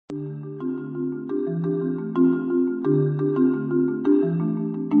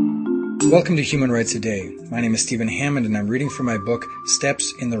Welcome to Human Rights A Day. My name is Stephen Hammond, and I'm reading from my book,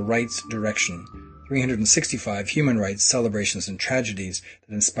 Steps in the Rights Direction, 365 Human Rights Celebrations and Tragedies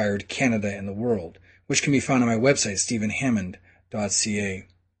that Inspired Canada and the World, which can be found on my website, stephenhammond.ca.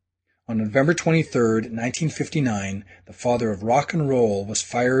 On November 23, 1959, the father of rock and roll was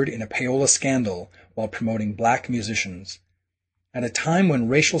fired in a payola scandal while promoting black musicians. At a time when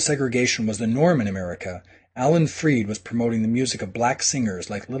racial segregation was the norm in America, Alan Freed was promoting the music of black singers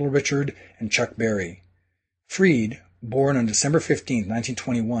like Little Richard and Chuck Berry. Freed, born on December 15,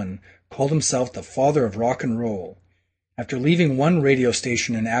 1921, called himself the father of rock and roll. After leaving one radio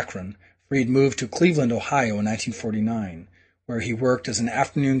station in Akron, Freed moved to Cleveland, Ohio in 1949, where he worked as an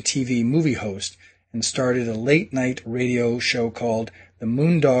afternoon TV movie host and started a late-night radio show called the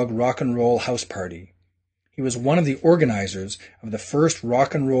Moondog Rock and Roll House Party. He was one of the organizers of the first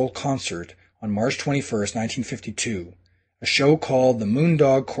rock and roll concert on March 21, 1952, a show called the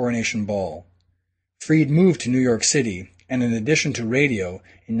Moondog Coronation Ball. Freed moved to New York City, and in addition to radio,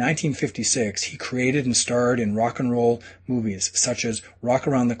 in 1956 he created and starred in rock and roll movies such as Rock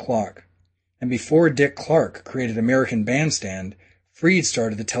Around the Clock. And before Dick Clark created American Bandstand, Freed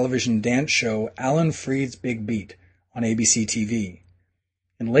started the television dance show Alan Freed's Big Beat on ABC TV.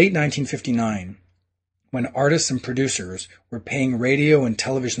 In late 1959, when artists and producers were paying radio and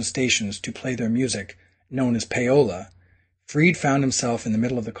television stations to play their music, known as payola, Freed found himself in the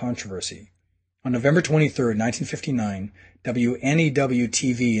middle of the controversy. On November 23, 1959,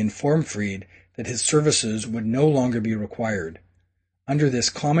 WNEW-TV informed Freed that his services would no longer be required. Under this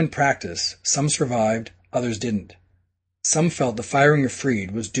common practice, some survived, others didn't. Some felt the firing of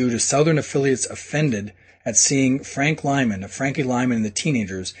Freed was due to Southern affiliates offended at seeing Frankie Lymon and the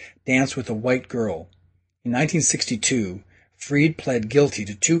Teenagers dance with a white girl. In 1962, Freed pled guilty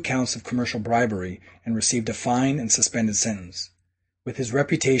to 2 counts of commercial bribery and received a fine and suspended sentence. With his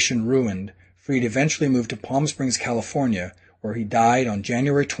reputation ruined, Freed eventually moved to Palm Springs, California, where he died on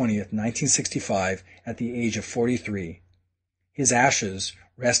January 20, 1965, at the age of 43. His ashes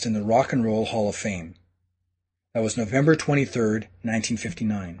rest in the Rock and Roll Hall of Fame. That was November 23,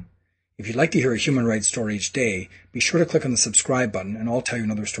 1959. If you'd like to hear a human rights story each day, be sure to click on the subscribe button and I'll tell you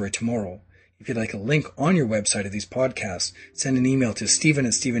another story tomorrow. If you'd like a link on your website of these podcasts, send an email to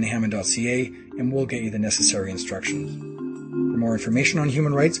stephen@stephenhammond.ca and we'll get you the necessary instructions. For more information on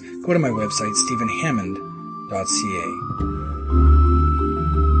human rights, go to my website, stephenhammond.ca.